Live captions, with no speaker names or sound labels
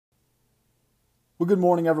Well, good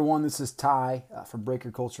morning, everyone. This is Ty from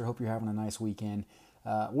Breaker Culture. Hope you're having a nice weekend.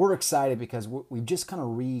 We're excited because we've just kind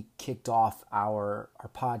of re-kicked off our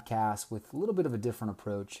podcast with a little bit of a different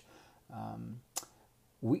approach.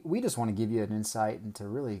 We just want to give you an insight into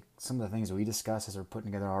really some of the things that we discuss as we're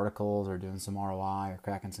putting together articles or doing some ROI or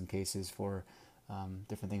cracking some cases for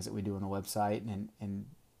different things that we do on the website. And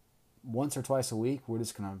once or twice a week, we're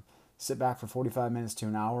just going to sit back for 45 minutes to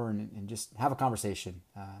an hour and just have a conversation.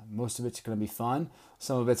 Most of it's going to be fun.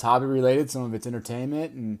 Some of it's hobby related, some of it's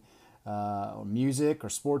entertainment and or music or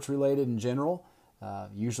sports related in general.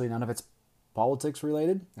 Usually none of it's politics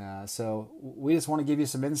related. So we just want to give you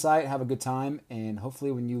some insight, have a good time, and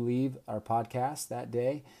hopefully when you leave our podcast that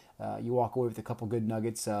day, you walk away with a couple good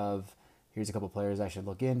nuggets of here's a couple players I should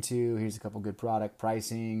look into, here's a couple good product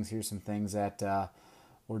pricings, here's some things that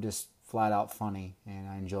were just flat out funny, and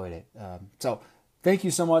I enjoyed it. So thank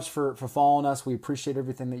you so much for following us. We appreciate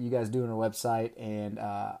everything that you guys do on our website, and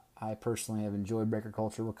I personally have enjoyed Breaker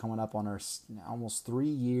Culture. We're coming up on our almost 3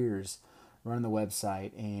 years running the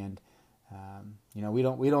website, and we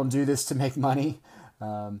don't do this to make money.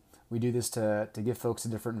 We do this to give folks a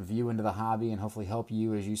different view into the hobby and hopefully help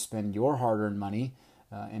you as you spend your hard-earned money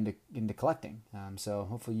into collecting. So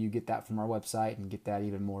hopefully you get that from our website and get that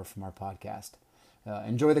even more from our podcast.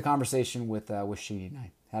 Enjoy the conversation with Sheedy and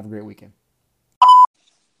I. Have a great weekend.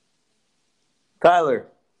 Tyler.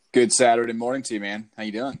 Good Saturday morning to you, man. How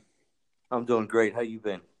you doing? I'm doing great. How you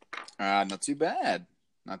been? Not too bad.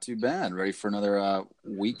 Not too bad. Ready for another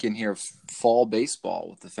weekend here of fall baseball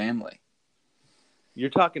with the family.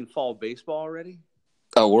 You're talking fall baseball already?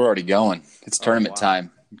 Oh, we're already going. It's tournament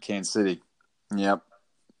time in Kansas City. Yep.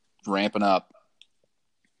 Ramping up.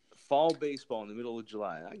 Fall baseball in the middle of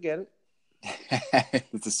July. I get it.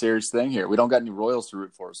 It's a serious thing here. We don't got any Royals to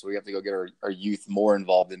root for, so we have to go get our youth more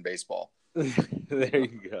involved in baseball. There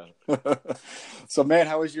you go. So, man,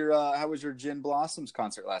 how was your Gin Blossoms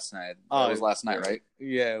concert last night? It was last night, right?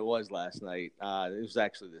 Yeah, it was last night. It was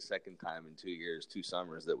actually the second time in 2 years, 2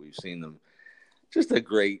 summers that we've seen them. Just a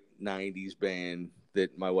great 90s band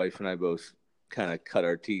that my wife and I both kind of cut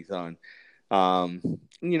our teeth on.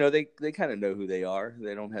 They kind of know who they are.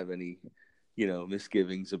 They don't have any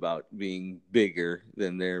misgivings about being bigger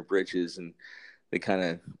than their britches, and they kind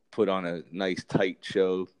of put on a nice tight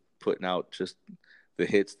show, putting out just the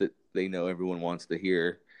hits that they know everyone wants to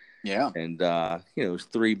hear. Yeah. And, it was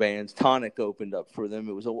 3 bands. Tonic opened up for them.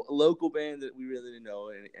 It was a local band that we really didn't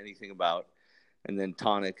know anything about. And then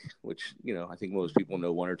Tonic, which, I think most people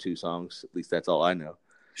know 1 or 2 songs. At least that's all I know.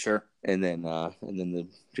 Sure. And then the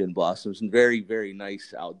Gin Blossoms, and very, very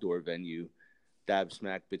nice outdoor venue. Dab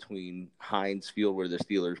smack between Heinz Field, where the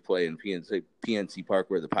Steelers play, and PNC Park,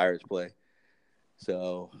 where the Pirates play.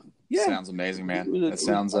 So, yeah. Sounds amazing, man.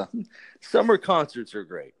 Summer concerts are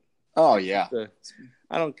great. Oh, yeah.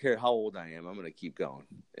 I don't care how old I am. I'm going to keep going.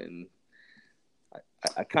 And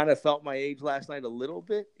I kind of felt my age last night a little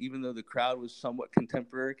bit, even though the crowd was somewhat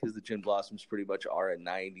contemporary, because the Gin Blossoms pretty much are a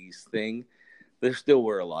 90s thing. There still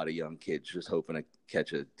were a lot of young kids just hoping to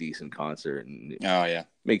catch a decent concert, and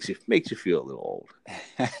makes you feel a little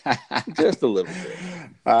old, just a little bit.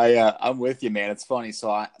 I'm with you, man. It's funny.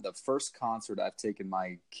 So the first concert I've taken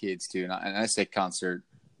my kids to, and I say concert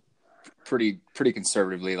pretty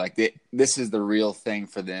conservatively, like this is the real thing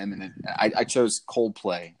for them. And I chose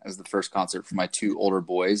Coldplay as the first concert for my 2 older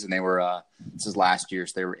boys, and they were this is last year,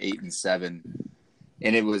 so they were 8 and 7.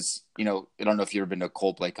 And it was, I don't know if you've ever been to a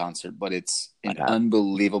Coldplay concert, but it's an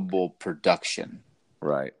unbelievable production.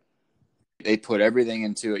 Right. They put everything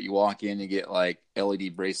into it. You walk in, you get like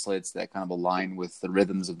LED bracelets that kind of align with the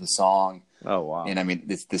rhythms of the song. Oh, wow. And I mean,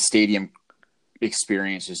 the stadium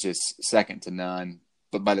experience is just second to none.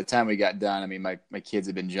 But by the time we got done, I mean, my kids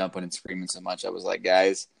had been jumping and screaming so much. I was like,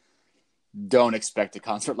 guys, don't expect a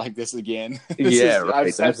concert like this again. Right.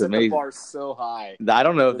 I've set the bar so high. I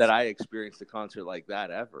don't know that I experienced a concert like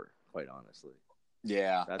that ever, quite honestly.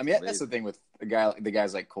 Yeah. That's the thing with the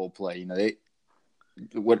guys like Coldplay. They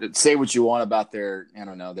say what you want about their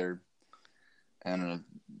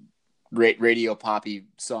radio poppy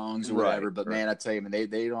songs or whatever. Right, but man, I tell you, man,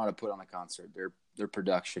 they know how to put on a concert. Their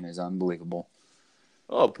production is unbelievable.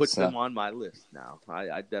 Oh, put them on my list now.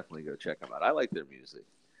 I definitely go check them out. I like their music.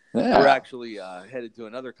 Yeah. We're actually headed to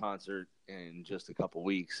another concert in just a couple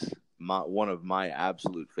weeks. One of my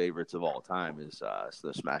absolute favorites of all time is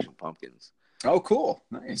the Smashing Pumpkins. Oh, cool.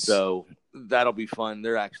 Nice. So that'll be fun.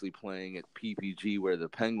 They're actually playing at PPG where the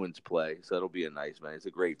Penguins play, so that'll be a nice venue. It's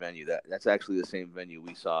a great venue. That's actually the same venue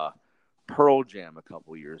we saw Pearl Jam a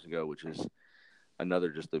couple years ago, which is another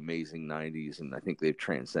just amazing 90s, and I think they've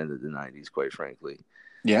transcended the 90s, quite frankly.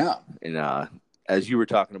 Yeah. And as you were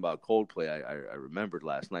talking about Coldplay, I remembered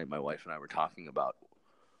last night my wife and I were talking about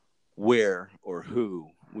where or who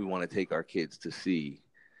we want to take our kids to see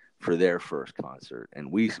for their first concert,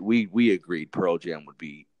 and we agreed Pearl Jam would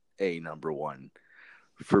be number one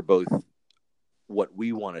for both what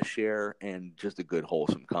we want to share and just a good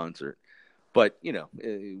wholesome concert. But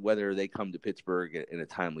whether they come to Pittsburgh in a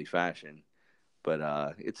timely fashion,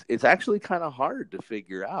 but it's actually kind of hard to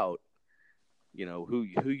figure out who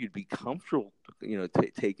you'd be comfortable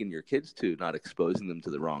taking your kids to, not exposing them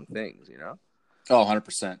to the wrong things. Oh,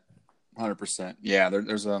 100%. 100%. Yeah,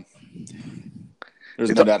 there's no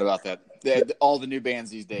doubt about that. All the new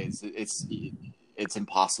bands these days, it's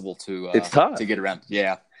impossible to it's tough to get around.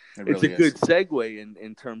 Yeah, it's a good segue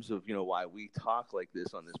in terms of why we talk like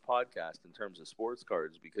this on this podcast in terms of sports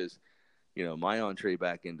cards, because my entree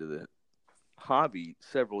back into the hobby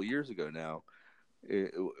several years ago now,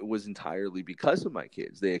 it was entirely because of my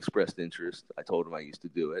kids. They expressed interest. I told them I used to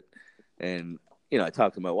do it, and I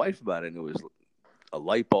talked to my wife about it, and it was a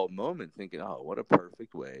light bulb moment, thinking, oh, what a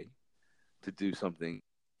perfect way to do something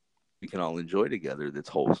we can all enjoy together that's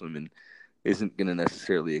wholesome and isn't going to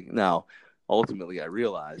necessarily. Now, ultimately, I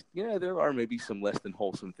realized, there are maybe some less than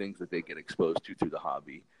wholesome things that they get exposed to through the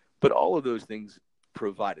hobby, but all of those things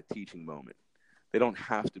provide a teaching moment. They don't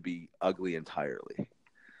have to be ugly entirely,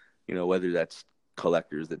 whether that's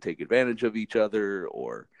collectors that take advantage of each other,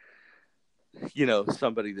 or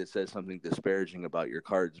somebody that says something disparaging about your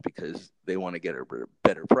cards because they want to get a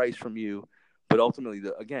better price from you. But ultimately,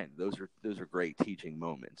 again, those are great teaching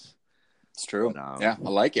moments. It's true. Yeah, I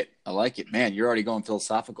like it. Man, you're already going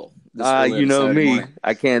philosophical. You know me. Morning.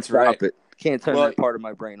 I can't stop it. Can't turn that part of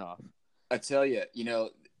my brain off. I tell you,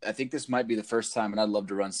 I think this might be the first time, and I'd love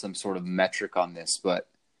to run some sort of metric on this, but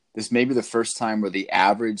this may be the first time where the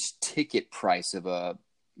average ticket price of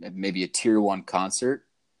maybe a tier 1 concert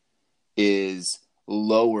is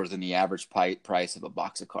lower than the average price of a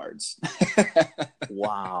box of cards.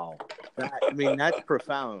 Wow. That's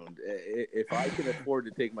profound. If I can afford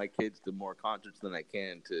to take my kids to more concerts than I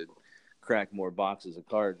can to crack more boxes of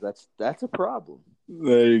cards, that's a problem.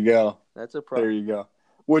 There you go. That's a problem. There you go.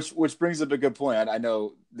 Which brings up a good point. I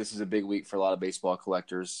know this is a big week for a lot of baseball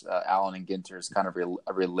collectors. Allen and Ginter is kind of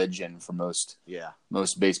a religion for most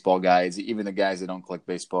baseball guys, even the guys that don't collect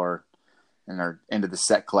baseball and are into the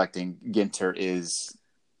set collecting. Ginter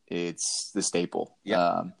it's the staple.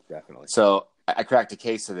 Yeah, definitely. So I cracked a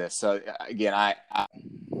case of this. So again, I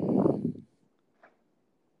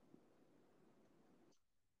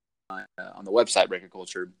on the website Breaker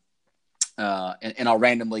Culture, and I'll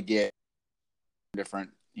randomly get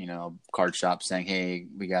different card shops saying, hey,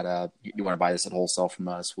 you want to buy this at wholesale from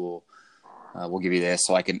us, we'll give you this,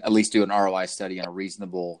 so I can at least do an ROI study on a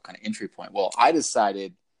reasonable kind of entry point. Well, I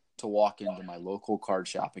decided to walk into my local card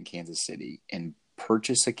shop in Kansas City and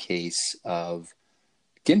purchase a case of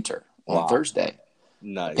Ginter on Thursday.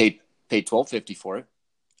 Nice. Paid $12.50 for it,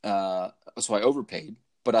 so I overpaid,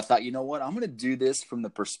 but I thought, you know what, I'm going to do this from the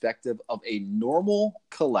perspective of a normal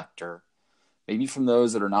collector. Maybe from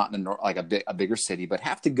those that are not in a bigger city, but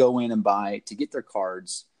have to go in and buy to get their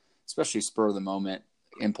cards, especially spur of the moment,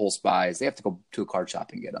 impulse buys. They have to go to a card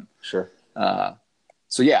shop and get them. Sure.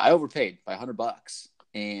 So yeah, I overpaid by $100,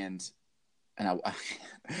 and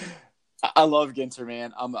I love Ginter,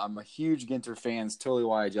 man. I'm a huge Ginter fan. It's totally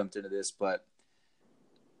why I jumped into this, but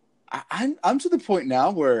I'm to the point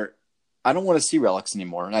now where I don't want to see relics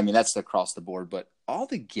anymore. That's across the board, but all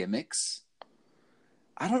the gimmicks.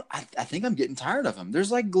 I think I'm getting tired of them.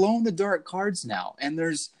 There's like glow in the dark cards now, and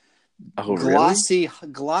there's glossy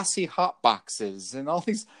hot boxes and all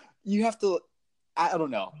these. You have to. I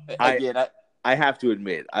don't know. I have to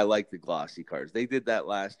admit, I like the glossy cards. They did that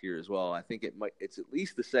last year as well. I think it's at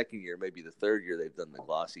least the second year, maybe the third year they've done the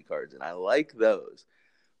glossy cards, and I like those.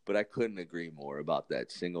 But I couldn't agree more about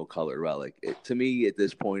that single color relic. To me, at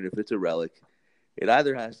this point, if it's a relic, it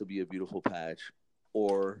either has to be a beautiful patch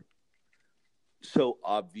or so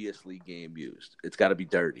obviously game used. It's got to be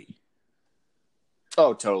dirty.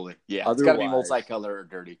 Oh, totally. Yeah, it's got to be multicolor or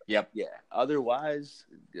dirty. Yep. Yeah. Otherwise,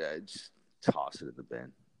 just toss it in the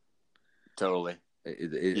bin. Totally.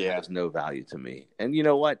 It has no value to me. And you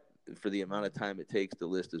know what? For the amount of time it takes to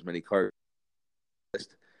list as many cards,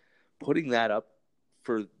 putting that up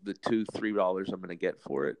for the $2-3 I'm going to get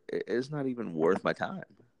for it is not even worth my time.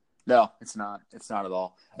 No, it's not. It's not at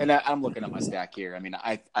all. And I'm looking at my stack here.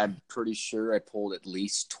 I'm pretty sure I pulled at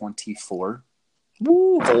least 24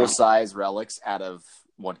 full-size relics out of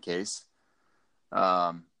one case.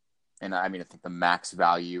 And I think the max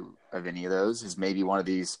value of any of those is maybe one of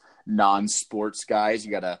these non-sports guys.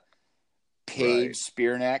 You got a Page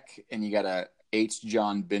Spearneck, and you got a H.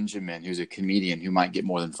 John Benjamin, who's a comedian who might get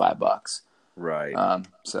more than $5. Right.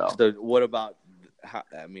 So what about?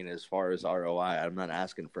 I mean, as far as ROI, I'm not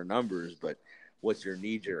asking for numbers, but what's your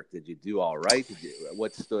knee jerk? Did you do all right?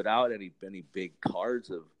 What stood out? Any big cards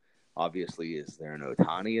of? Obviously, is there an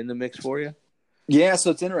Ohtani in the mix for you? yeah,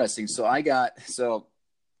 so it's interesting. So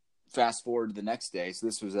fast forward to the next day. So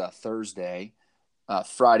this was a Thursday,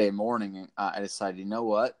 Friday morning. I decided, you know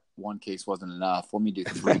what? One case wasn't enough. Let me do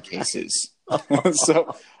 3 cases.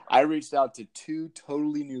 So I reached out to 2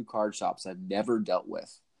 totally new card shops I've never dealt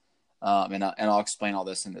with. And I'll explain all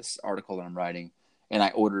this in this article that I'm writing. And I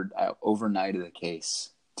overnighted a case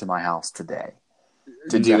to my house today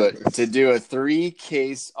to do a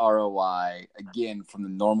 3-case ROI, again, from the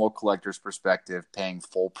normal collector's perspective, paying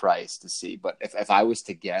full price to see. But if I was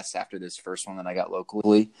to guess after this first one that I got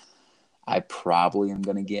locally, I probably am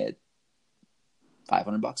going to get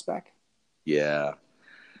 $500 back. Yeah.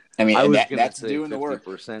 I mean, I was that's say doing the work.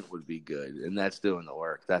 50% would be good, and that's doing the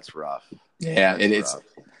work. That's rough. Yeah, it's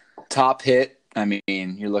top hit. I mean,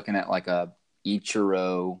 you're looking at like a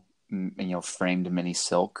Ichiro, framed mini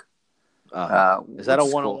silk. Is that a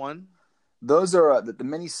 101? Cool. Those are the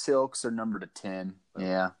mini silks are numbered to 10.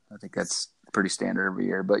 Yeah, I think that's pretty standard every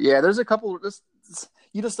year. But yeah, there's a couple.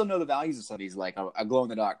 You just don't know the values of some of these, like a glow in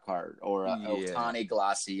the dark card or a Ohtani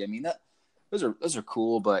glossy. I mean, those are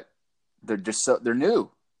cool, but they're just they're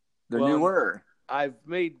new. They're newer. I've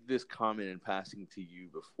made this comment in passing to you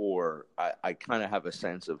before. I kind of have a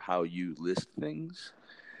sense of how you list things,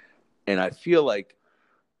 and I feel like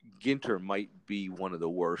Ginter might be one of the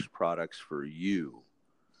worst products for you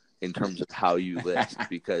in terms of how you list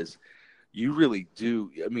because you really do.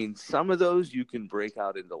 I mean, some of those you can break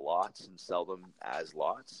out into lots and sell them as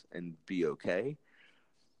lots and be okay,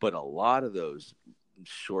 but a lot of those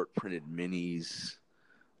short printed minis,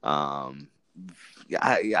 I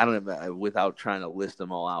don't know, without trying to list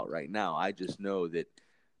them all out right now, I just know that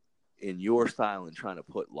in your style and trying to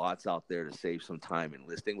put lots out there to save some time in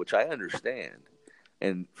listing, which I understand.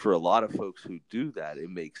 And for a lot of folks who do that, it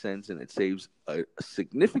makes sense and it saves a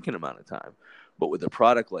significant amount of time. But with a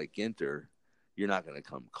product like Ginter, you're not going to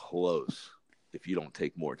come close if you don't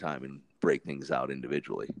take more time and break things out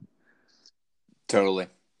individually. Totally.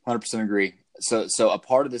 100% agree. So a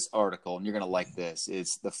part of this article, and you're going to like this,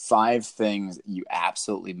 is the 5 things you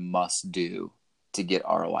absolutely must do to get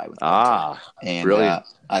ROI with Ginter. And brilliant.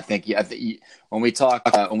 I think when we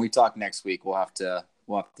talk next week, we'll have to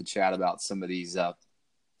chat about some of these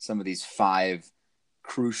 5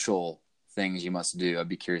 crucial things you must do. I'd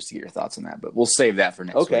be curious to get your thoughts on that, but we'll save that for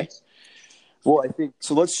next week. Well, I think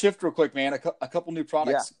so. Let's shift real quick, man. A couple new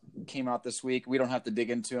products came out this week. We don't have to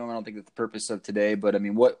dig into them. I don't think that's the purpose of today. But I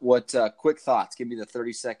mean, what quick thoughts? Give me the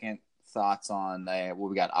 30-second thoughts on what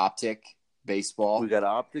we got. Optic baseball. We got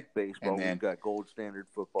Optic baseball. And then, we've got Gold Standard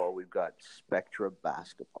football. We've got Spectra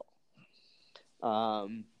basketball.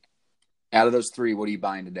 Out of those 3, what are you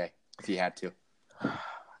buying today? If you had to,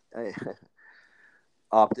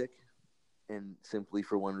 Optic, and simply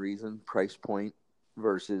for one reason: price point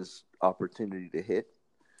versus opportunity to hit.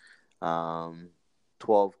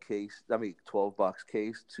 12 bucks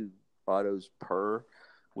case, 2 autos per,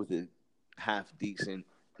 with a half decent,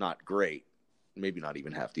 not great, maybe not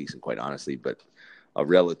even half decent, quite honestly, but a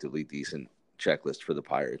relatively decent checklist for the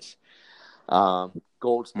Pirates.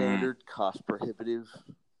 Gold Standard, cost prohibitive.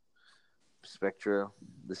 Spectra,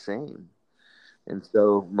 the same. And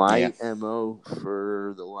so my MO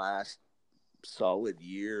for the last solid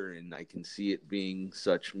year, and I can see it being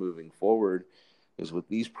such moving forward, is with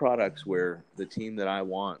these products where the team that I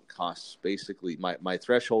want costs basically my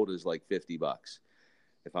threshold is like $50.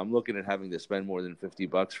 If I'm looking at having to spend more than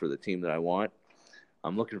 $50 for the team that I want,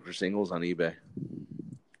 I'm looking for singles on eBay.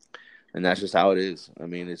 And that's just how it is. I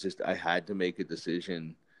mean, it's just I had to make a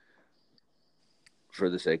decision for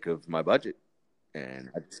the sake of my budget.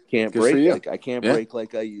 And I just can't break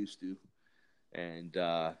like I used to. And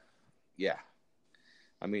I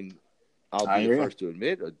mean, I'll be the first to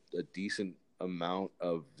admit a decent amount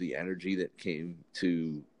of the energy that came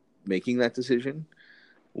to making that decision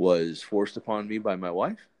was forced upon me by my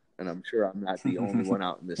wife. And I'm sure I'm not the only one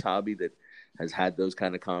out in this hobby that has had those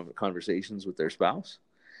kind of conversations with their spouse.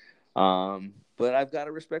 But I've got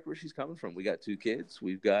to respect where she's coming from. We got 2 kids.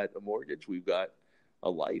 We've got a mortgage. We've got a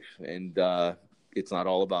life. And it's not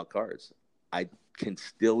all about cards. I can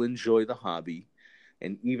still enjoy the hobby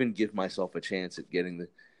and even give myself a chance at getting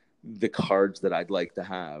the cards that I'd like to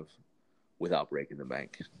have without breaking the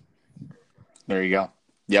bank. There you go.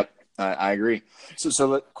 Yep, I agree. So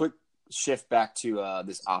let quick shift back to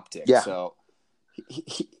this Optic. Yeah. So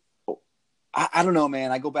I don't know,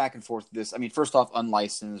 man. I go back and forth with this. I mean, first off,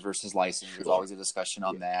 unlicensed versus licensed. There's Sure. always a discussion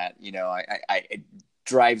on that. You know, it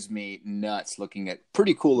drives me nuts looking at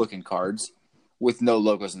pretty cool looking cards with no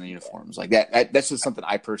logos in the uniforms. Like that's just something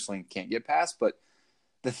I personally can't get past. But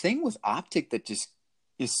the thing with Optic that just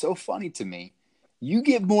is so funny to me, you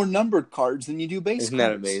get more numbered cards than you do base Isn't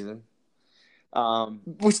cards. that amazing?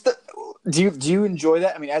 Do you enjoy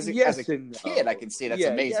that? I mean, as a and kid, no. I can see that's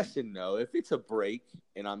amazing. Yes and no. If it's a break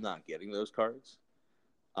and I'm not getting those cards,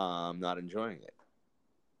 I'm not enjoying it.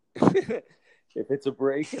 If it's a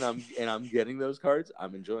break and I'm getting those cards,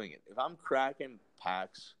 I'm enjoying it. If I'm cracking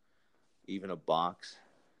packs, even a box,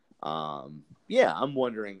 I'm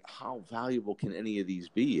wondering how valuable can any of these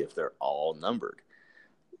be if they're all numbered.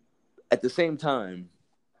 At the same time,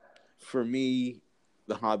 for me,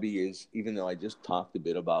 the hobby is, even though I just talked a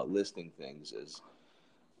bit about listing things as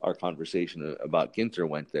our conversation about Ginter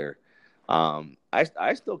went there, I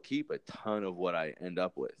still keep a ton of what I end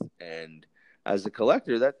up with. And as a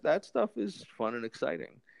collector, that stuff is fun and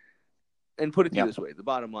exciting. And put it to you this way, the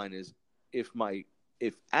bottom line is, if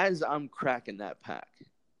as I'm cracking that pack,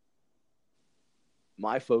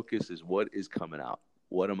 my focus is what is coming out.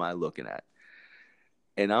 What am I looking at?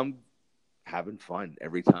 And I'm having fun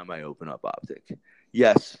every time I open up Optic.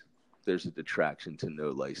 Yes, there's a detraction to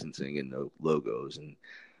no licensing and no logos and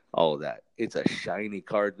all of that. It's a shiny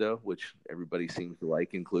card, though, which everybody seems to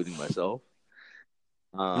like, including myself.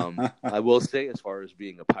 I will say, as far as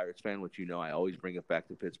being a Pirates fan, which I always bring it back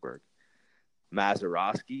to Pittsburgh,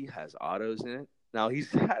 Mazeroski has autos in it. Now,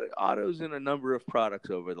 he's had autos in a number of products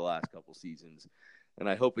over the last couple seasons, and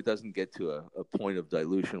I hope it doesn't get to a point of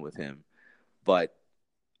dilution with him. But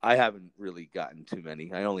I haven't really gotten too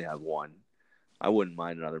many. I only have one. I wouldn't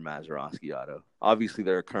mind another Mazeroski auto. Obviously,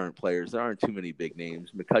 there are current players. There aren't too many big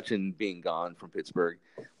names. McCutchen being gone from Pittsburgh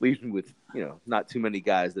leaves me with, not too many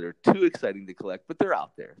guys that are too exciting to collect, but they're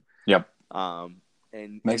out there. Yep.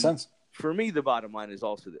 And makes sense. For me, the bottom line is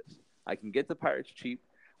also this. I can get the Pirates cheap.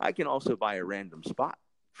 I can also buy a random spot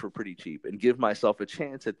for pretty cheap and give myself a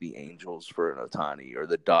chance at the Angels for an Ohtani, or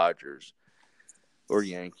the Dodgers or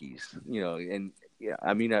Yankees, and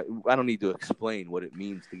I mean, I don't need to explain what it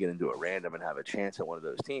means to get into a random and have a chance at one of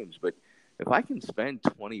those teams. But if I can spend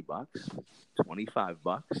 $20,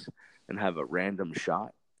 $25 and have a random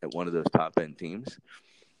shot at one of those top end teams,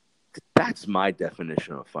 that's my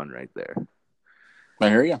definition of fun right there. I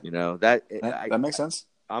hear you. That makes sense.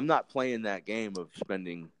 I'm not playing that game of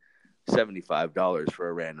spending $75 for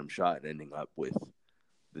a random shot and ending up with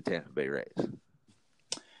the Tampa Bay Rays.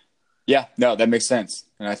 Yeah, no, that makes sense.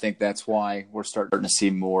 And I think that's why we're starting to see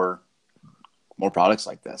more products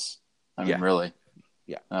like this. I mean, really.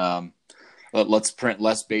 Yeah. Let's print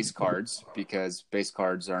less base cards, because base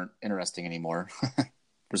cards aren't interesting anymore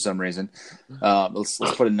for some reason. Let's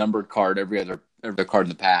put a numbered card every other card in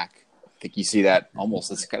the pack. I think you see that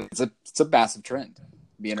almost. It's a massive trend.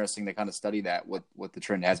 It'd be interesting to kind of study that, what the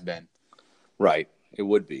trend has been. Right. It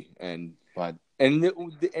would be. And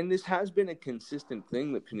this has been a consistent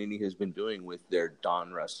thing that Panini has been doing with their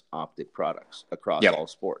Donruss Optic products across all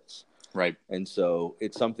sports. Right. And so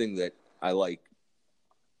it's something that I like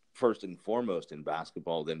first and foremost in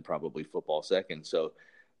basketball, then probably football second. So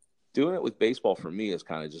doing it with baseball for me is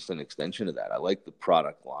kind of just an extension of that. I like the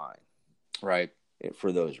product line. Right.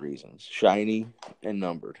 For those reasons. Shiny and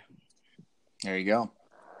numbered. There you go.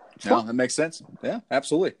 No, that makes sense. Yeah,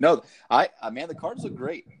 absolutely. No, man, the cards look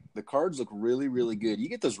great. The cards look really, really good. You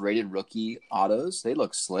get those rated rookie autos; they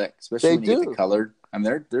look slick, especially when you get the colored. I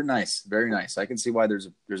mean, they're nice, very nice. I can see why there's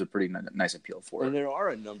a pretty nice appeal for it. And there are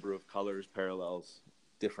a number of colors, parallels,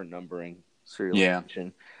 different numbering, serialization.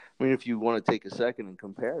 Yeah. I mean, if you want to take a second and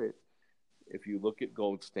compare it, if you look at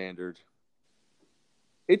Gold Standard,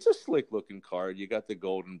 it's a slick looking card. You got the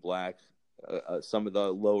gold and black. Some of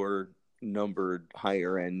the lower numbered,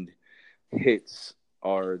 higher end hits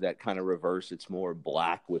are that kind of reverse. It's more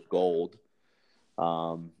black with gold.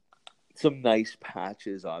 Some nice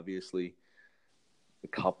patches, obviously. A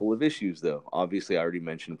couple of issues, though. Obviously, I already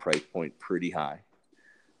mentioned price point pretty high.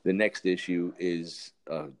 The next issue is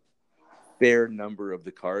a fair number of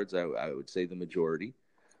the cards, I would say the majority,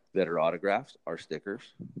 that are autographed are stickers.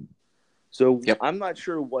 So I'm not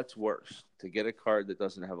sure what's worse, to get a card that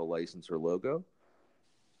doesn't have a license or logo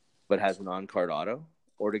but has an on-card auto,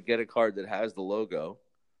 or to get a card that has the logo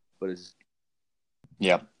but is...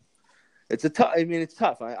 Yeah. It's it's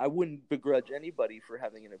tough. I wouldn't begrudge anybody for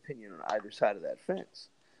having an opinion on either side of that fence.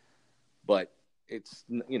 But it's,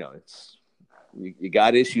 you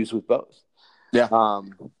got issues with both. Yeah.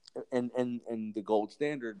 And the Gold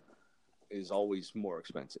Standard is always more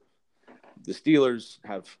expensive. the Steelers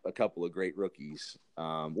have a couple of great rookies.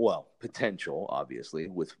 Potential, obviously,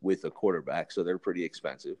 with a quarterback, so they're pretty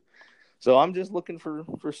expensive. So I'm just looking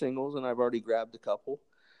for singles, and I've already grabbed a couple.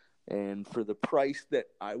 And for the price that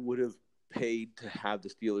I would have paid to have the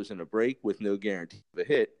Steelers in a break with no guarantee of a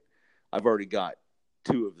hit, I've already got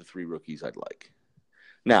 2 of the 3 rookies I'd like.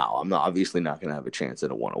 Now, I'm obviously not going to have a chance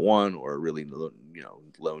at a 101 or a really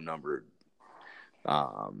low numbered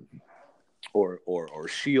or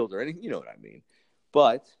shield or anything, you know what I mean.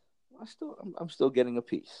 But I'm still getting a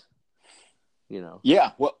piece,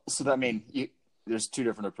 Yeah, well, so that, I mean, there's 2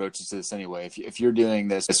 different approaches to this anyway. If you're doing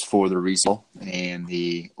this for the resale and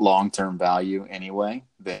the long-term value anyway,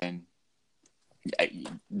 then it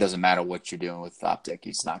doesn't matter what you're doing with Optic.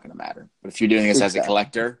 It's not going to matter. But if you're doing this as a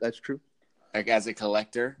collector, that's true. Like as a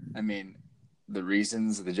collector, I mean, the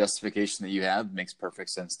justification that you have makes perfect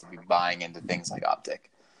sense to be buying into things like Optic.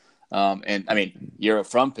 And I mean, you're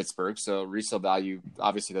from Pittsburgh, so resale value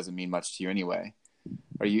obviously doesn't mean much to you anyway.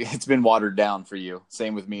 It's been watered down for you.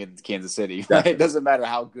 Same with me in Kansas City. Right? It doesn't matter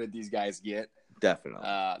how good these guys get. Definitely.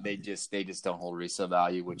 They just don't hold resale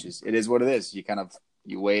value, which is what it is.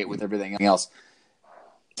 You weigh it with everything else.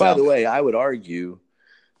 By the way, I would argue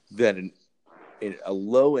that a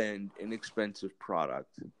low-end, inexpensive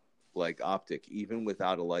product like Optic, even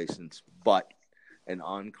without a license, but an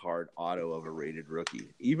on-card auto of a rated rookie,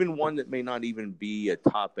 even one that may not even be a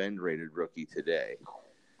top-end rated rookie today,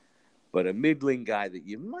 but a middling guy that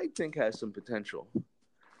you might think has some potential,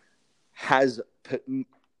 has,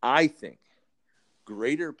 I think,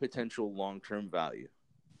 greater potential long-term value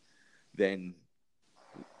than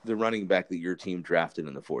the running back that your team drafted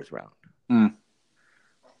in the 4th round. Mm.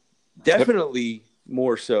 Definitely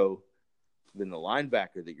more so than the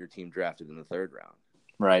linebacker that your team drafted in the 3rd round.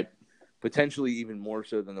 Right. Potentially even more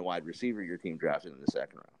so than the wide receiver your team drafted in the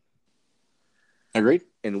 2nd round. Agreed.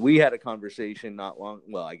 And we had a conversation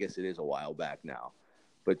I guess it is a while back now,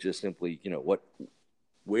 but just simply,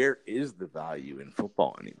 where is the value in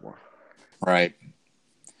football anymore? Right.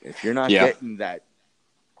 If you're not getting that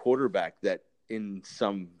quarterback that in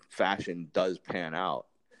some fashion does pan out,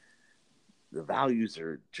 the values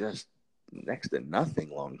are just next to nothing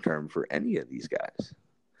long-term for any of these guys.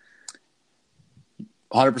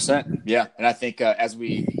 100%. Yeah. And I think I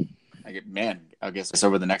guess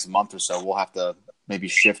over the next month or so, we'll have to maybe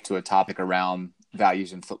shift to a topic around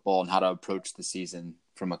values in football and how to approach the season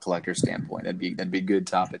from a collector standpoint. That'd be a good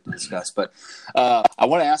topic to discuss. But I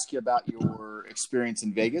want to ask you about your experience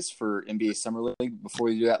in Vegas for NBA Summer League. Before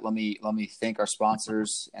we do that, let me thank our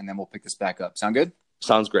sponsors, and then we'll pick this back up. Sound good?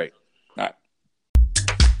 Sounds great. All right.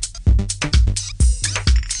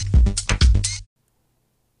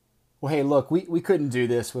 Well, hey, look, we couldn't do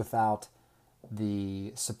this without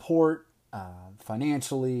the support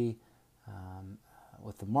financially,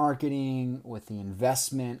 with the marketing, with the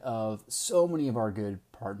investment of so many of our good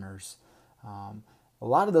partners. A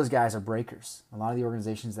lot of those guys are breakers. A lot of the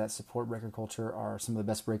organizations that support breaker culture are some of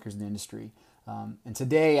the best breakers in the industry. And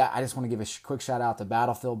today, I just want to give a quick shout out to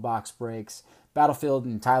Battlefield Box Breaks. Battlefield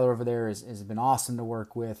and Tyler over there has been awesome to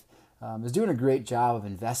work with. Is doing a great job of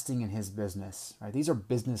investing in his business. Right? These are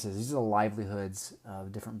businesses. These are the livelihoods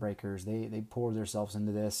of different breakers. They pour themselves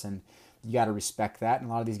into this, and you got to respect that. And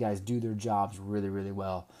a lot of these guys do their jobs really, really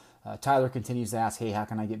well. Tyler continues to ask, "Hey, how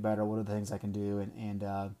can I get better? What are the things I can do?" And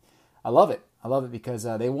I love it. I love it because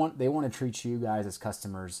they want to treat you guys as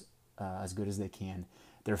customers as good as they can.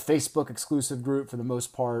 They're a Facebook exclusive group for the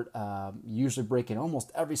most part. Usually breaking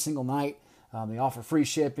almost every single night. They offer free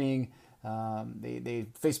shipping. They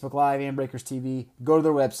Facebook Live and Breakers TV. Go to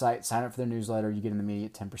their website, sign up for their newsletter. You get an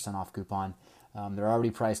immediate 10% off coupon. They're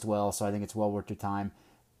already priced well, so I think it's well worth your time.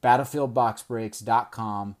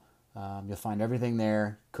 BattlefieldBoxBreaks.com. You'll find everything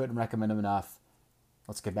there. Couldn't recommend them enough.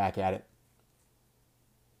 Let's get back at it.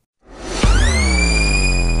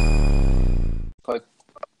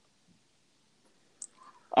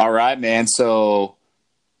 All right, man. So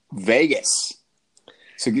Vegas.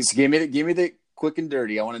 So give me the quick and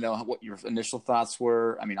dirty. I want to know what your initial thoughts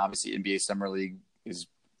were. I mean, obviously NBA Summer League is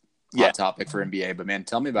a hot topic for NBA, but man,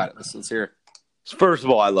 tell me about it. Let's hear it. First of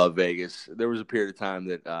all, I love Vegas. There was a period of time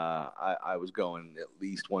that I was going at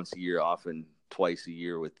least once a year, often twice a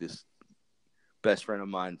year, with this best friend of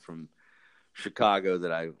mine from Chicago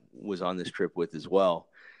that I was on this trip with as well.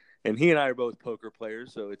 And he and I are both poker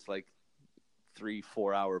players, so it's like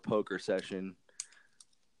 3-4 hour poker session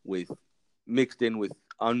mixed in with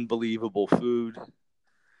unbelievable food,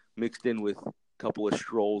 mixed in with a couple of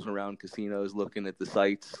strolls around casinos looking at the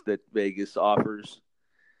sites that Vegas offers.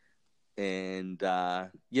 And,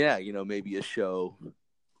 maybe a show.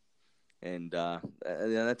 And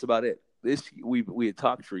that's about it. we had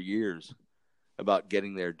talked for years about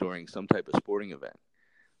getting there during some type of sporting event.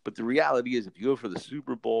 But the reality is, if you go for the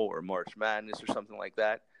Super Bowl or March Madness or something like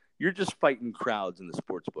that, you're just fighting crowds in the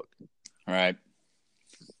sports book. Right.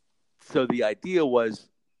 So the idea was,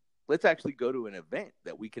 let's actually go to an event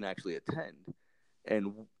that we can actually attend.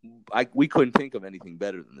 And we couldn't think of anything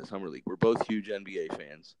better than the Summer League. We're both huge NBA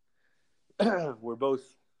fans.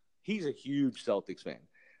 He's a huge Celtics fan.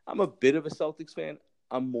 I'm a bit of a Celtics fan.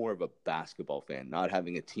 I'm more of a basketball fan. Not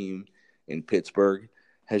having a team in Pittsburgh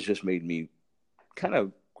has just made me kind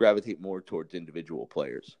of gravitate more towards individual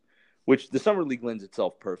players, which the Summer League lends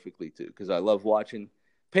itself perfectly to, because I love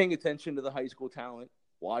paying attention to the high school talent,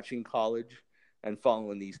 watching college, and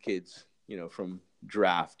following these kids, from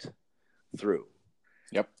draft through.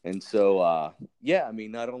 Yep. And so,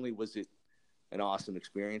 not only was it an awesome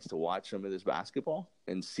experience to watch some of this basketball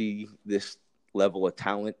and see this level of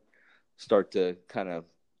talent start to kind of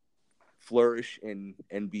flourish in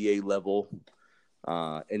NBA level,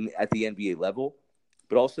 and at the NBA level,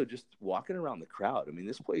 but also just walking around the crowd. I mean,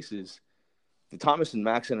 this place is the Thomas and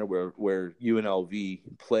Mack Center where UNLV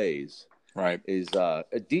plays. Right. Is a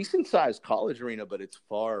decent sized college arena, but it's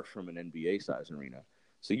far from an NBA sized arena.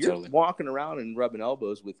 So you're walking around and rubbing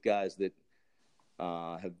elbows with guys that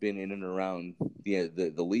have been in and around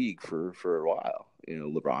the league for a while.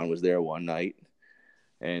 LeBron was there one night,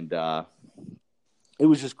 and it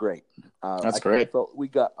was just great. That's great. I felt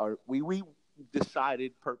we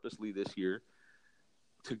decided purposely this year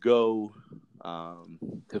to go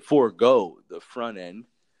to forego the front end,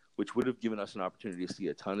 which would have given us an opportunity to see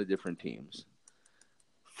a ton of different teams,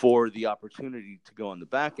 for the opportunity to go on the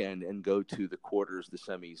back end and go to the quarters, the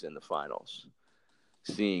semis, and the finals,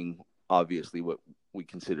 seeing obviously what we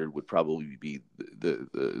considered would probably be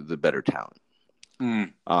the better talent.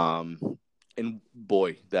 And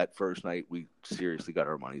boy, that first night we seriously got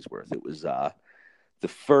our money's worth. It was not the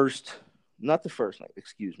first night,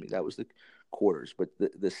 excuse me, that was the quarters, but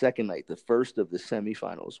the second night, the first of the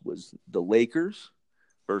semifinals, was the Lakers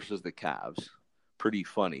versus the Cavs. Pretty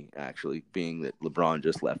funny, actually, being that LeBron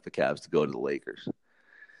just left the Cavs to go to the Lakers.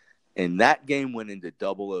 And that game went into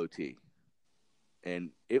double OT.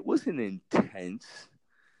 And it was an intense,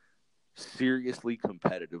 seriously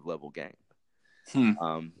competitive level game.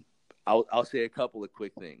 I'll say a couple of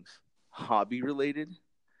quick things. Hobby related,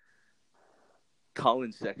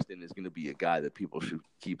 Colin Sexton is going to be a guy that people should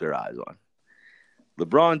keep their eyes on.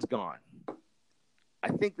 LeBron's gone. I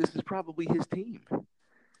think this is probably his team.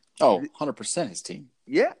 Oh, 100% his team.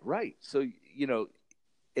 Yeah, right. So,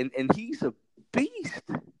 and he's a beast.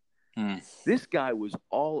 This guy was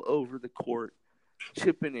all over the court,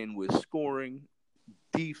 chipping in with scoring,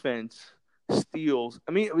 defense, steals.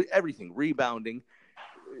 I mean, it was everything, rebounding.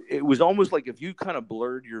 It was almost like if you kind of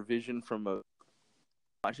blurred your vision from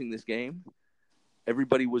watching this game,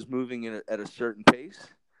 everybody was moving at a certain pace,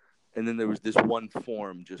 and then there was this one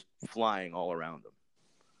form just flying all around them.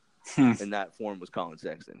 And that form was Colin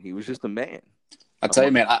Sexton. He was just a man. I'll tell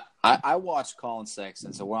you, man, I watched Colin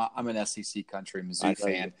Sexton. So I'm an SEC country, Mizzou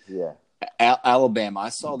fan. Yeah. Alabama, I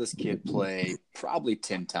saw this kid play probably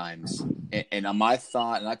 10 times. And my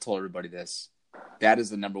thought, and I told everybody this, that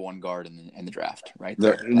is the number one guard in the draft, right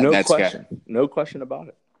there. No question. No question about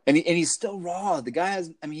it. And he's still raw. The guy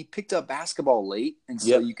he picked up basketball late. And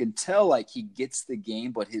so you can tell, like, he gets the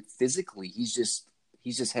game, but physically, he's just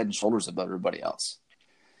head and shoulders above everybody else.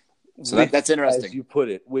 So that's interesting. As you put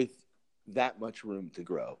it, with that much room to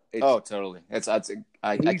grow. Totally.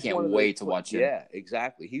 I can't wait to watch him. Yeah,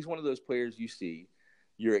 exactly. He's one of those players you see.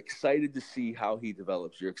 You're excited to see how he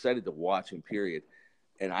develops. You're excited to watch him, period.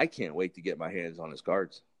 And I can't wait to get my hands on his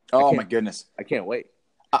cards. Oh, my goodness. I can't wait.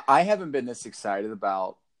 I haven't been this excited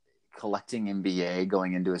about collecting NBA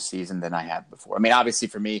going into a season than I have before. I mean, obviously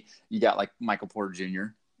for me, you got like Michael Porter Jr.,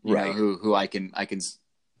 right? Who I can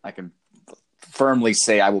firmly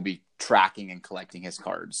say I will be tracking and collecting his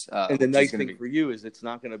cards. And the nice thing for you is it's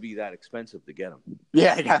not going to be that expensive to get him.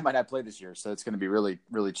 Yeah, the guy might not play this year, so it's going to be really,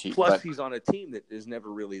 really cheap. Plus, he's on a team that is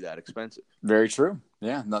never really that expensive. Very true.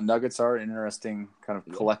 Yeah, the Nuggets are an interesting kind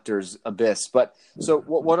of collector's abyss. But so,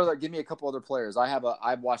 what other? Give me a couple other players.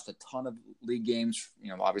 I've watched a ton of league games.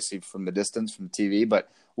 Obviously from the distance, from the TV.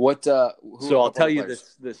 But what? So I'll tell you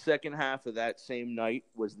this: the second half of that same night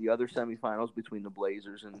was the other semifinals between the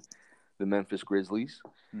Blazers and the Memphis Grizzlies.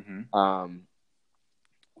 Mm-hmm.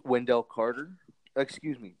 Wendell Carter,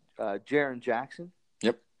 Jaren Jackson.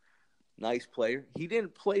 Yep. Nice player. He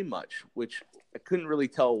didn't play much, which I couldn't really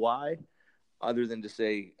tell why, other than to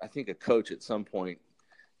say I think a coach at some point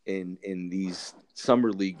in these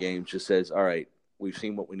summer league games just says, all right, we've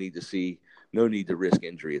seen what we need to see. No need to risk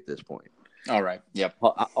injury at this point. All right. Yep.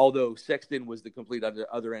 Although Sexton was the complete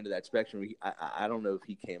other end of that spectrum, I don't know if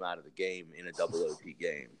he came out of the game in a double OT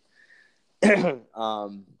game.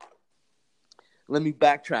 Let me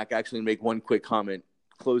backtrack actually and make one quick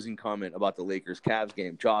closing comment about the Lakers-Cavs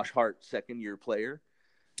game. Josh Hart, second-year player.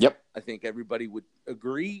 Yep. I think everybody would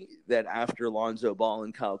agree that after Lonzo Ball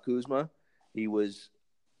and Kyle Kuzma, he was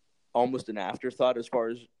almost an afterthought as far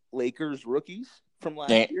as Lakers rookies from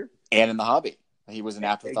last year. And in the hobby. He was an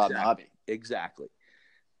afterthought in the hobby. Exactly.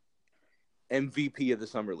 MVP of the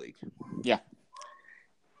Summer League. Yeah.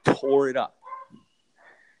 Tore it up.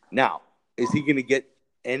 Now, is he going to get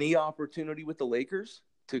any opportunity with the Lakers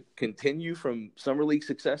to continue from Summer League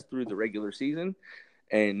success through the regular season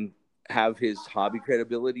and have his hobby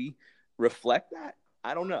credibility reflect that?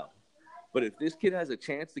 I don't know. But if this kid has a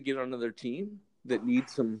chance to get on another team that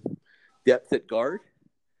needs some depth at guard,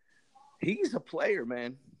 he's a player,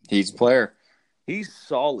 man. He's a player. He's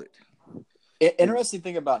solid. Interesting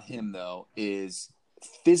thing about him, though, is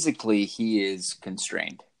physically he is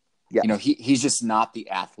constrained. Yeah. You know, he's just not the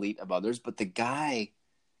athlete of others, but the guy,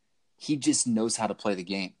 he just knows how to play the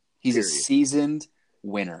game. He's a seasoned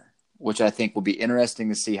winner, which I think will be interesting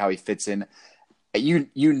to see how he fits in. You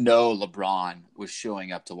know LeBron was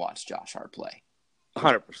showing up to watch Josh Hart play.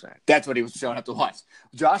 100%. That's what he was showing up to watch.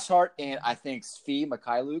 Josh Hart and I think Svi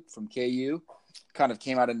Mikhailuk from KU kind of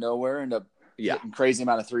came out of nowhere and hitting crazy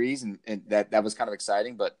amount of threes, and that was kind of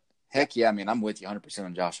exciting. But heck yeah, I mean, I'm with you 100%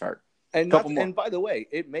 on Josh Hart. And by the way,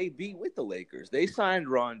 it may be with the Lakers. They signed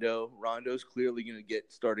Rondo. Rondo's clearly going to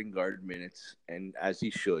get starting guard minutes, and as he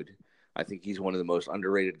should. I think he's one of the most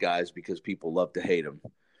underrated guys because people love to hate him.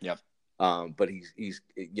 Yep. But he's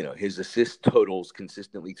his assist totals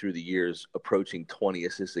consistently through the years approaching 20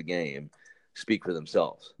 assists a game speak for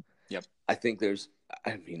themselves. Yep. I think this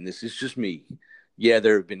is just me. Yeah,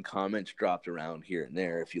 there have been comments dropped around here and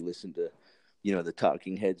there. If you listen to, the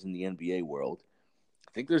talking heads in the NBA world,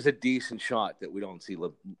 I think there's a decent shot that we don't see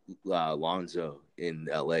Lonzo in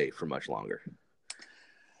LA for much longer.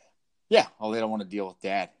 Yeah. Well, they don't want to deal with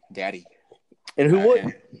daddy. And who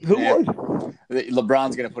would? Who would?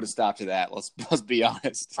 LeBron's going to put a stop to that. Let's be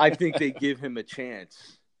honest. I think they give him a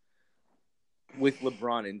chance with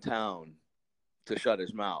LeBron in town to shut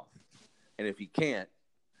his mouth. And if he can't,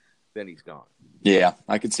 then he's gone. Yeah,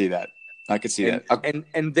 I could see that.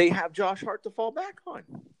 And they have Josh Hart to fall back on.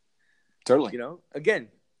 Totally. Again,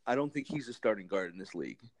 I don't think he's a starting guard in this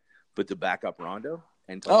league, but to back up Rondo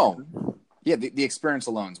and Thompson. Yeah, the experience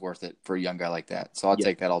alone is worth it for a young guy like that. So I'll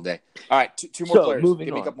take that all day. All right, two more players. Moving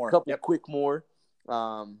Give me on. a couple more. Quick more.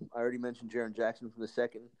 I already mentioned Jaren Jackson from the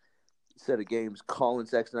second set of games. Colin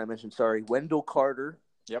Sexton, Wendell Carter.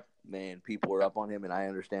 Yep. Man, people are up on him, and I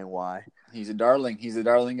understand why. He's a darling. He's a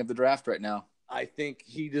darling of the draft right now. I think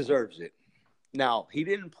he deserves it. Now, he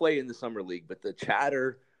didn't play in the Summer League, but the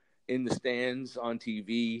chatter in the stands on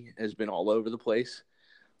TV has been all over the place.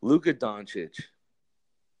 Luka Doncic.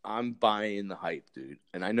 I'm buying the hype, dude.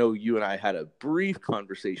 And I know you and I had a brief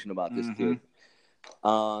conversation about this kid.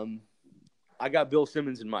 I got Bill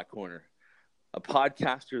Simmons in my corner, a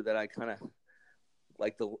podcaster that I kind of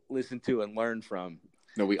like to listen to and learn from.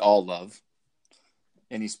 No, we all love.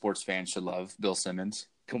 Any sports fan should love Bill Simmons.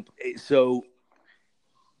 So,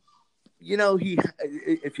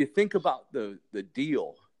 if you think about the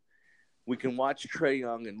deal, we can watch Trae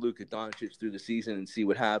Young and Luka Doncic through the season and see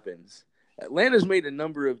what happens. Atlanta's made a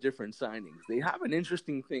number of different signings. They have an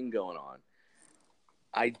interesting thing going on.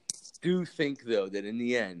 I do think, though, that in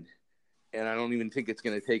the end, and I don't even think it's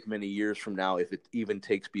going to take many years from now, if it even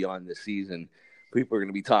takes beyond this season, people are going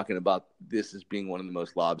to be talking about this as being one of the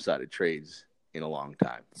most lopsided trades in a long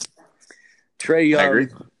time. Trae Young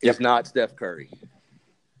is not Steph Curry.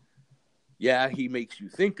 Yeah, he makes you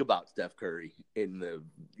think about Steph Curry in the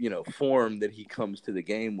form that he comes to the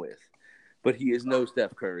game with, but he is no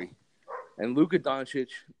Steph Curry. And Luka Doncic,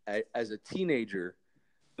 as a teenager,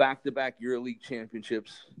 back-to-back EuroLeague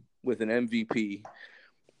championships with an MVP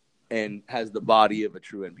and has the body of a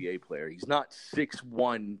true NBA player. He's not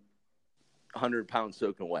 6'1", 100-pound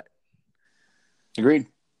soaking wet. Agreed.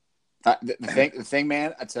 The thing,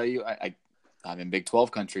 man, I tell you, I'm in Big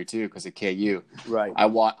 12 country, too, because of KU. Right. I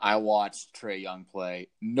watched Trae Young play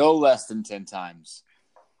no less than 10 times.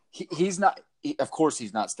 He's not – of course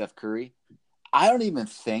he's not Steph Curry. I don't even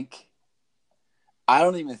think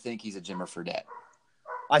he's a Jimmer Fredette.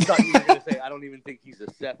 I thought you were going to say, I don't even think he's a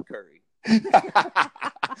Seth Curry.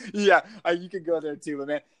 Yeah, you could go there too, but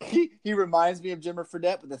man, he reminds me of Jimmer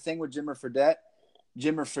Fredette. But the thing with Jimmer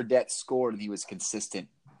Fredette scored and he was consistent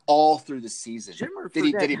all through the season. Jimmer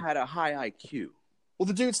Fredette had a high IQ. Well,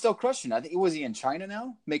 the dude's still crushing. I think was he in China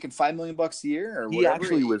now, making $5 million a year or He whatever?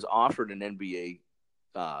 actually was offered an NBA.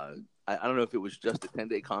 I don't know if it was just a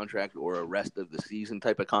 10-day contract or a rest of the season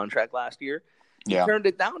type of contract last year. He turned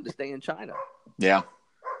it down to stay in China. Yeah.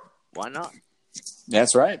 Why not?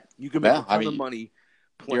 That's right. You can make a ton of money.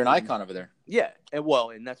 You're an icon over there. Yeah,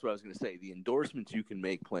 and that's what I was going to say. The endorsements you can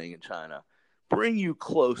make playing in China bring you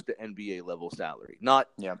close to NBA level salary, not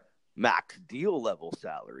max deal level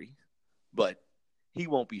salary, but he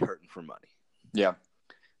won't be hurting for money. Yeah,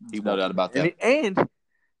 no doubt about that. And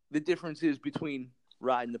the difference is between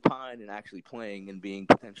riding the pine and actually playing and being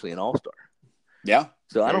potentially an all-star. Yeah,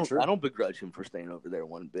 so I don't begrudge him for staying over there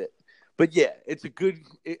one bit. But yeah,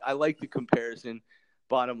 I like the comparison.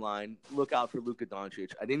 Bottom line, look out for Luka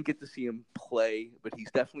Doncic. I didn't get to see him play, but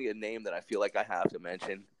he's definitely a name that I feel like I have to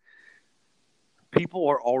mention. People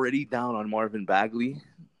are already down on Marvin Bagley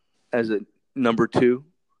as a number 2.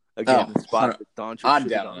 Again, the spot that Doncic. I'm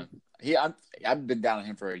down on him. I've been down on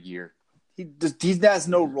him for a year. He has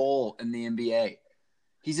no role in the NBA.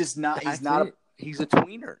 He's just not. He's not. He's a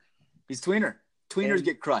tweener. He's tweener. Tweeners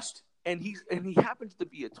get crushed. And he happens to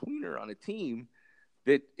be a tweener on a team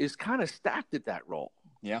that is kind of stacked at that role.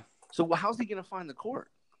 Yeah. So how's he going to find the court?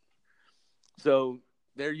 So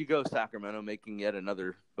there you go, Sacramento, making yet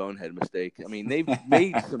another bonehead mistake. I mean, they've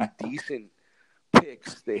made some decent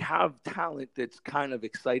picks. They have talent that's kind of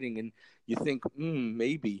exciting, and you think,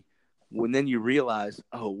 maybe. When then you realize,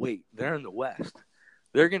 oh, wait, they're in the West.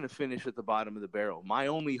 They're going to finish at the bottom of the barrel. My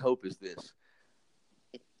only hope is this.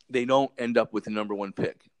 They don't end up with the number 1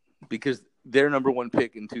 pick because their number 1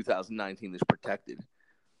 pick in 2019 is protected.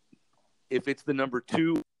 If it's the number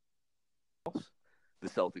 2, the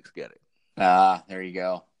Celtics get it. There you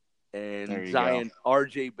go. And Zion,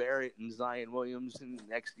 R.J. Barrett, and Zion Williamson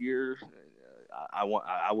next year,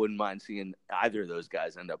 I wouldn't mind seeing either of those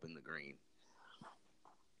guys end up in the green.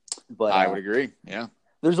 But I would agree. Yeah,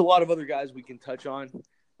 there's a lot of other guys we can touch on.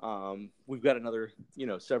 We've got another,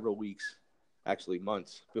 several weeks, actually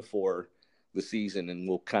months before the season, and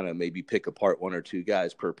we'll kind of maybe pick apart 1 or 2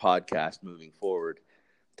 guys per podcast moving forward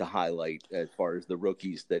to highlight as far as the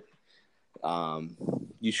rookies that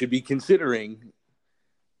you should be considering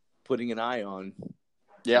putting an eye on.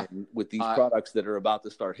 Yeah, with these products that are about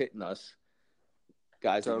to start hitting us,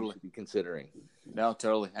 guys that you should be considering. No,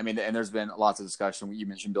 totally. I mean, and there's been lots of discussion. You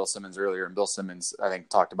mentioned Bill Simmons earlier, and Bill Simmons, I think,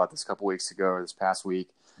 talked about this a couple weeks ago or this past week.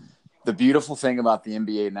 The beautiful thing about the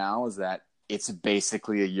NBA now is that it's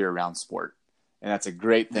basically a year-round sport. And that's a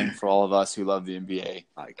great thing for all of us who love the NBA.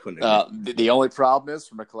 I couldn't agree. The only problem is,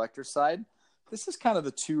 from a collector's side, this is kind of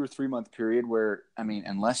the 2 or 3 month period where, I mean,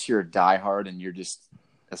 unless you're a diehard and you're just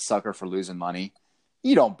a sucker for losing money,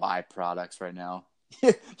 you don't buy products right now.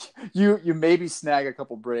 you maybe snag a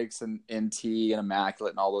couple breaks and NT and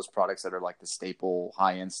Immaculate and all those products that are like the staple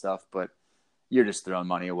high-end stuff, but you're just throwing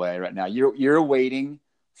money away right now. You're waiting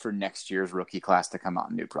for next year's rookie class to come out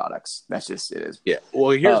in new products. That's just it is. Yeah.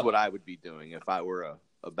 Well, here's what I would be doing if I were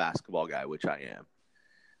a basketball guy, which I am.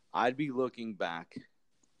 I'd be looking back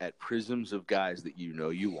at prisms of guys that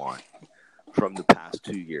you want from the past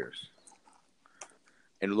 2 years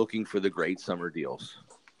and looking for the great summer deals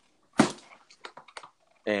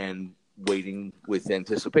and waiting with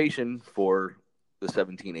anticipation for the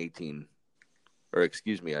 17-18, or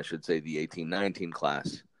excuse me, I should say the 18-19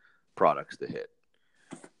 class products to hit.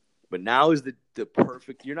 But now is the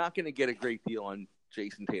perfect – you're not going to get a great deal on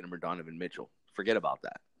Jason Tatum or Donovan Mitchell. Forget about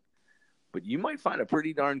that. But you might find a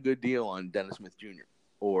pretty darn good deal on Dennis Smith Jr.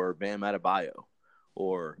 or Bam Adebayo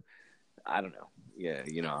or I don't know. Yeah,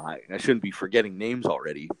 I shouldn't be forgetting names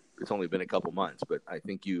already. It's only been a couple months, but I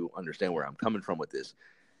think you understand where I'm coming from with this.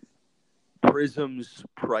 Prism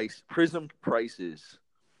prices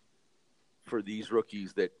for these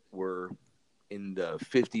rookies that were in the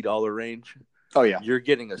 $50 range. Oh, yeah. You're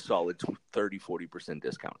getting a solid 30-40%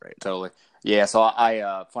 discount right now. Totally. Yeah, so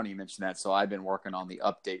I funny you mentioned that. So I've been working on the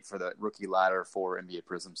update for the rookie ladder for NBA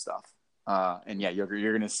Prism stuff. And yeah, you're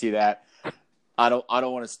going to see that. I don't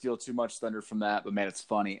want to steal too much thunder from that, but man, it's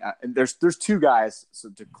funny. And there's 2 guys. So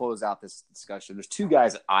to close out this discussion, there's 2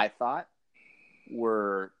 guys that I thought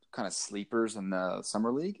were kind of sleepers in the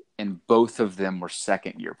summer league, and both of them were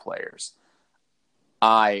second-year players.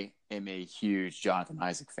 I am a huge Jonathan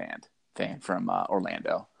Isaac fan from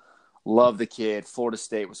Orlando. Love the kid. Florida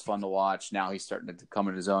State was fun to watch. Now he's starting to come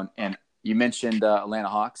into his own. And you mentioned Atlanta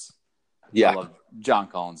Hawks. Yeah, I love John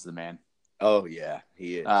Collins, the man. Oh, yeah,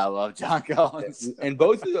 he is. I love John Collins. And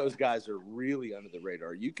both of those guys are really under the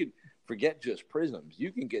radar. You could forget just prisms.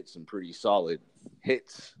 You can get some pretty solid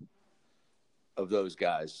hits of those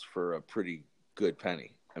guys for a pretty good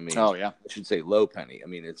penny. I mean, Oh yeah, I should say low penny. I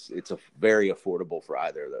mean, it's a very affordable for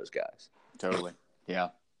either of those guys. totally. Yeah,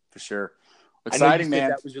 for sure. I know you Exciting, said man.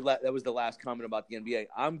 that was the last comment about the NBA.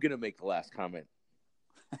 I'm gonna make the last comment.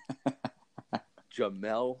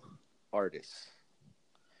 Jamel Artis.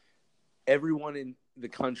 Everyone in the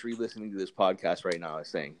country listening to this podcast right now is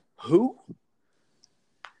saying, who?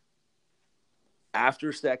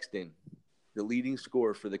 After Sexton, the leading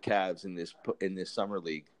scorer for the Cavs in this summer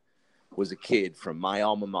league was a kid from my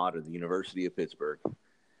alma mater, the University of Pittsburgh.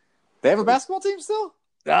 They have a basketball team still?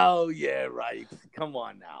 Oh, yeah, right. Come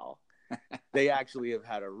on now. They actually have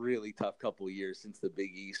had a really tough couple of years since the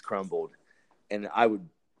Big East crumbled. And I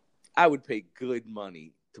would pay good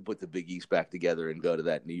money to put the Big East back together and go to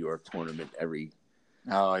that New York tournament every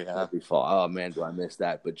fall. Oh, man, do I miss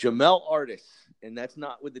that. But Jamel Artis, and that's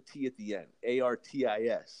not with the T at the end,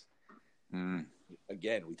 Artis.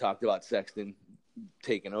 Again, we talked about Sexton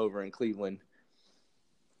taking over in Cleveland.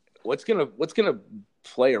 What's gonna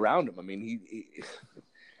play around him? I mean, he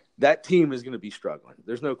that team is gonna be struggling.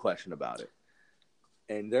 There's no question about it,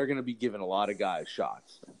 and they're gonna be giving a lot of guys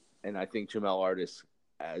shots. And I think Jamel Artis,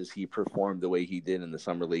 as he performed the way he did in the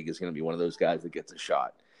summer league, is gonna be one of those guys that gets a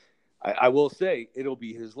shot. I will say it'll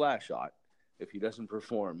be his last shot if he doesn't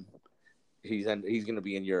perform. He's gonna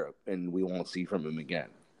be in Europe, and we won't see from him again.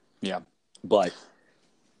 Yeah, but.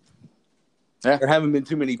 Yeah. There haven't been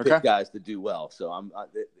too many pick guys to do well, so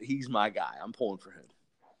he's my guy. I'm pulling for him.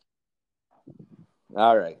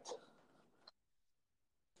 All right.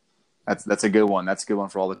 That's a good one. That's a good one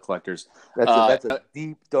for all the collectors. That's a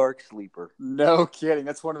deep, dark sleeper. No kidding.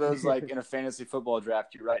 That's one of those, like, in a fantasy football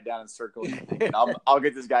draft, you write down and circle and think, I'll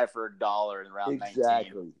get this guy for $1 in round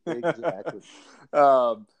 19. Exactly.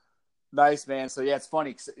 Nice, man. So, yeah, it's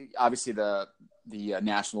funny. 'Cause obviously, the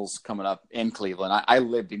Nationals coming up in Cleveland. I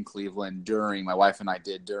lived in Cleveland my wife and I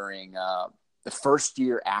did during the first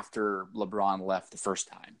year after LeBron left the first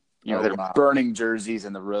time. They were burning jerseys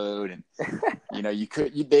in the road, and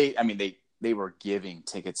they were giving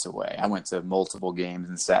tickets away. I went to multiple games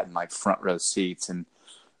and sat in like front row seats, and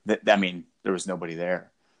there was nobody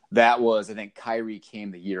there. That was, I think, Kyrie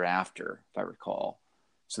came the year after, if I recall.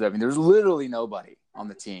 So there's literally nobody on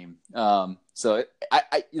the team. So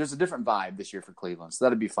there's a different vibe this year for Cleveland. So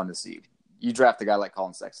that'd be fun to see. You draft a guy like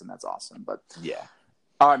Colin Sexton, that's awesome. But yeah.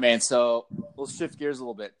 All right, man. So let's shift gears a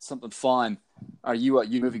little bit. Something fun. Are you a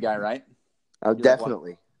movie guy, right? Oh,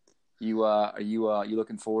 definitely. Are you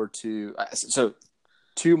looking forward to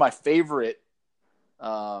to my favorite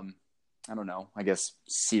I guess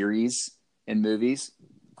series in movies.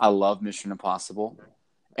 I love Mission Impossible.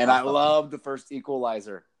 And I love the first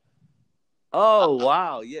Equalizer. Oh,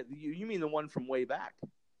 wow. Yeah, you mean the one from way back?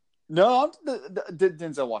 No, the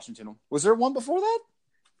Denzel Washington one. Was there one before that?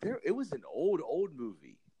 It was an old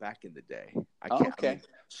movie back in the day.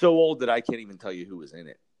 So old that I can't even tell you who was in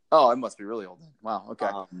it. Oh, it must be really old then. Wow, okay.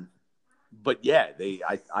 But yeah,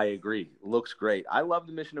 I agree. Looks great. I love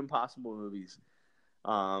the Mission Impossible movies.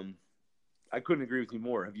 I couldn't agree with you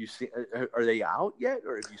more. Have you seen? Are they out yet,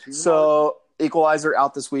 or have you seen them? So Equalizer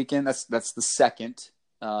out this weekend. That's the second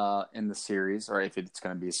in the series, or if it's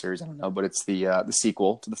going to be a series, I don't know. But it's the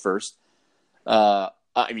sequel to the first.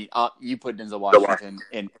 You put Denzel Washington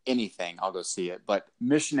in anything, I'll go see it. But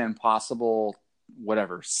Mission Impossible,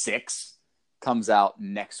 6 comes out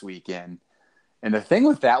next weekend. And the thing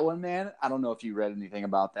with that one, man, I don't know if you read anything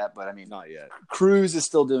about that, but not yet. Cruise is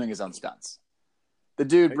still doing his own stunts. The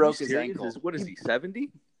dude broke his ankle. What is he,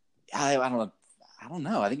 70? I don't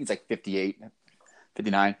know. I think he's like 58,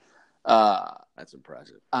 59. That's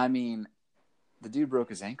impressive. I mean, the dude broke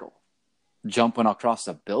his ankle jumping across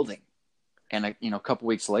a building. And a couple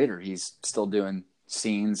weeks later, he's still doing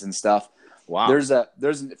scenes and stuff. Wow. There's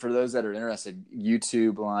for those that are interested,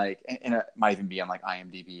 YouTube, and it might even be on like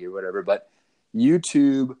IMDb or whatever, but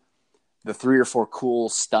YouTube, the 3 or 4 cool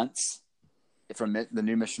stunts from the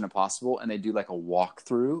new Mission Impossible, and they do like a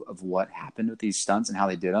walkthrough of what happened with these stunts and how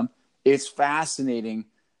they did them. It's fascinating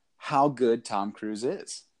how good Tom Cruise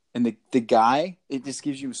is, and the guy. It just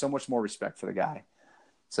gives you so much more respect for the guy.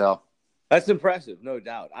 So. That's impressive, no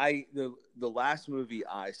doubt. The last movie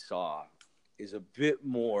I saw is a bit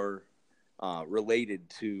more related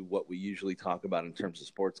to what we usually talk about in terms of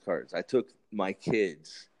sports cars. I took my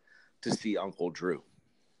kids to see Uncle Drew.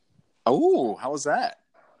 Oh, how was that?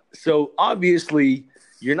 So obviously,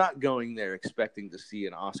 you're not going there expecting to see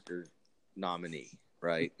an Oscar nominee,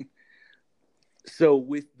 right? So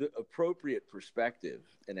with the appropriate perspective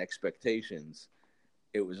and expectations,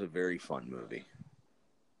 it was a very fun movie.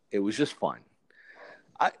 It was just fun.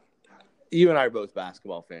 You and I are both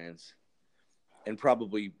basketball fans, and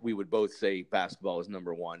probably we would both say basketball is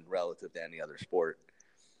number one relative to any other sport.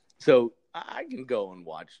 So I can go and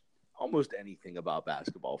watch almost anything about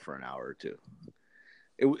basketball for an hour or two.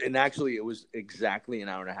 And actually, it was exactly an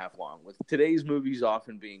hour and a half long. With today's movies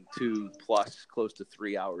often being 2+ close to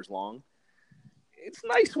 3 hours long, it's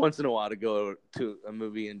nice once in a while to go to a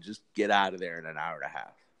movie and just get out of there in an hour and a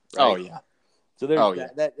half. Right? Oh yeah. So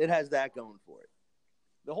there's that it has that going for it.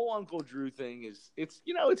 The whole Uncle Drew thing is it's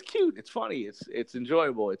cute, it's funny, it's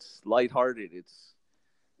enjoyable, it's lighthearted, it's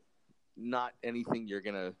not anything you're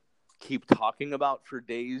gonna keep talking about for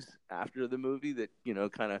days after the movie. That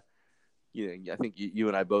kind of I think you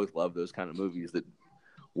and I both love those kind of movies that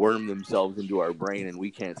worm themselves into our brain and we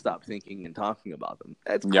can't stop thinking and talking about them.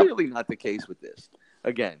 That's clearly not the case with this.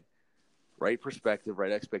 Again, right perspective,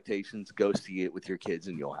 right expectations. Go see it with your kids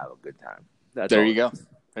and you'll have a good time. There you go.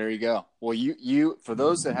 There you go. Well, you for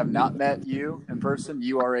those that have not met you in person,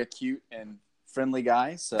 you are a cute and friendly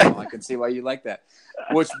guy, so I can see why you like that.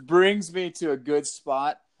 Which brings me to a good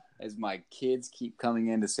spot as my kids keep coming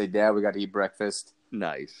in to say, Dad, we got to eat breakfast.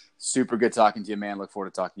 Nice. Super good talking to you, man. Look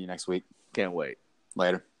forward to talking to you next week. Can't wait.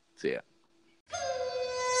 Later. See ya.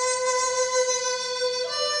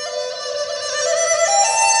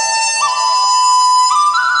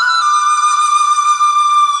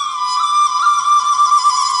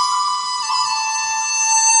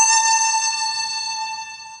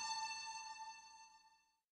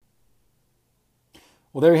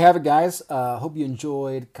 Well, there you have it, guys. Hope you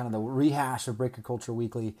enjoyed kind of the rehash of Breaker Culture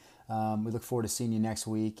Weekly. We look forward to seeing you next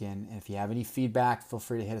week. And if you have any feedback, feel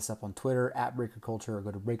free to hit us up on Twitter at Breaker Culture or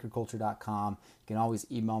go to breakerculture.com. You can always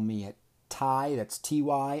email me at Ty, that's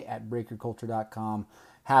TY, at breakerculture.com.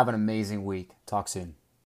 Have an amazing week. Talk soon.